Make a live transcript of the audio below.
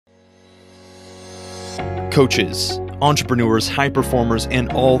Coaches, entrepreneurs, high performers,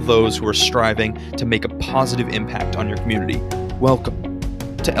 and all those who are striving to make a positive impact on your community. Welcome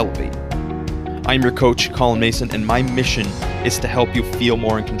to Elevate. I'm your coach, Colin Mason, and my mission is to help you feel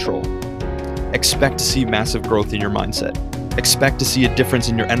more in control. Expect to see massive growth in your mindset. Expect to see a difference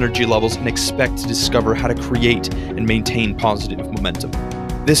in your energy levels, and expect to discover how to create and maintain positive momentum.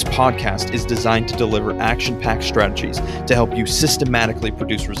 This podcast is designed to deliver action-packed strategies to help you systematically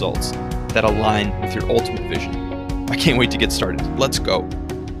produce results that align with your ultimate vision. I can't wait to get started. Let's go.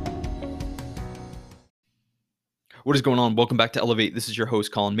 What is going on? Welcome back to Elevate. This is your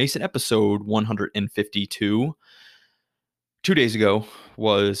host, Colin Mason, episode 152. 2 days ago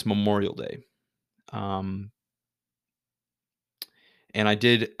was Memorial Day. And I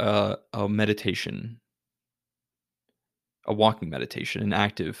did a meditation, a walking meditation, an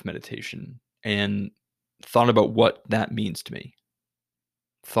active meditation, and thought about what that means to me.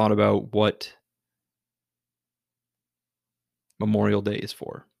 Thought about what Memorial Day is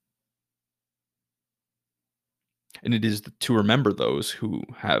for. And it is to remember those who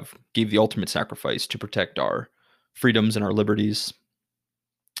have gave the ultimate sacrifice to protect our freedoms and our liberties.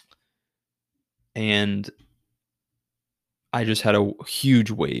 And I just had a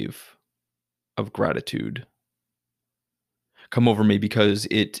huge wave of gratitude come over me because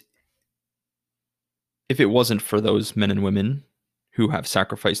if it wasn't for those men and women who have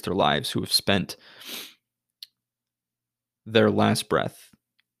sacrificed their lives, who have spent their last breath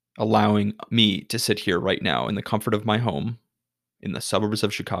allowing me to sit here right now in the comfort of my home in the suburbs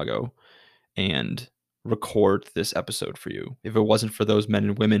of Chicago and record this episode for you, if it wasn't for those men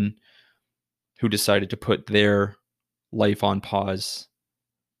and women who decided to put their life on pause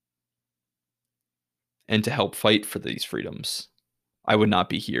and to help fight for these freedoms, I would not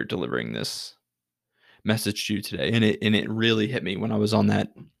be here delivering this message to you today. And it really hit me when I was on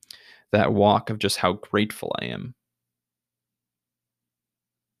that walk of just how grateful I am.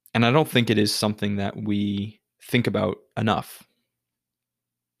 And I don't think it is something that we think about enough,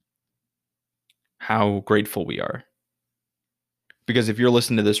 how grateful we are. Because if you're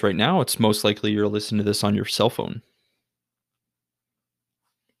listening to this right now, it's most likely you're listening to this on your cell phone.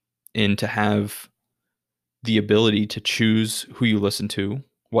 And to have the ability to choose who you listen to,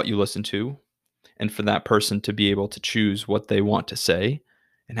 what you listen to, and for that person to be able to choose what they want to say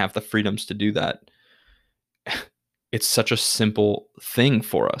and have the freedoms to do that, it's such a simple thing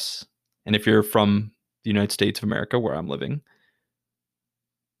for us. And if you're from the United States of America, where I'm living,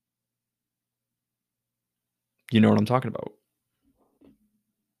 you know what I'm talking about.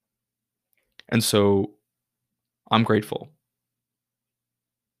 And so I'm grateful.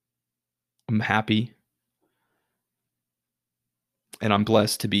 I'm happy. And I'm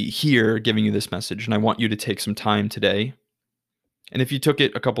blessed to be here giving you this message. And I want you to take some time today. And if you took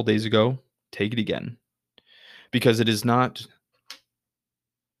it a couple days ago, take it again. Because it is not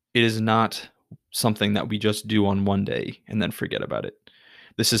something that we just do on one day and then forget about it.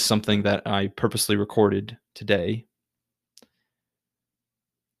 This is something that I purposely recorded today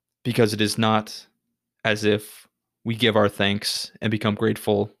because it is not as if we give our thanks and become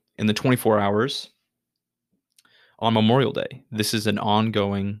grateful in the 24 hours on Memorial Day. This is an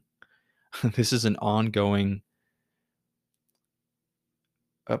ongoing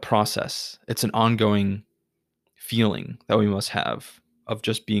process. It's an ongoing feeling that we must have of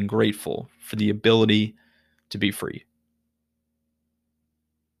just being grateful for the ability to be free.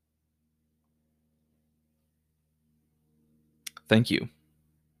 Thank you.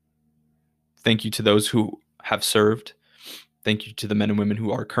 Thank you to those who have served. Thank you to the men and women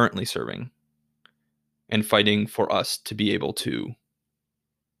who are currently serving and fighting for us to be able to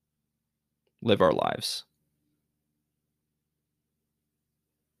live our lives.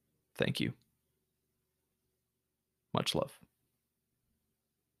 Thank you. Much love.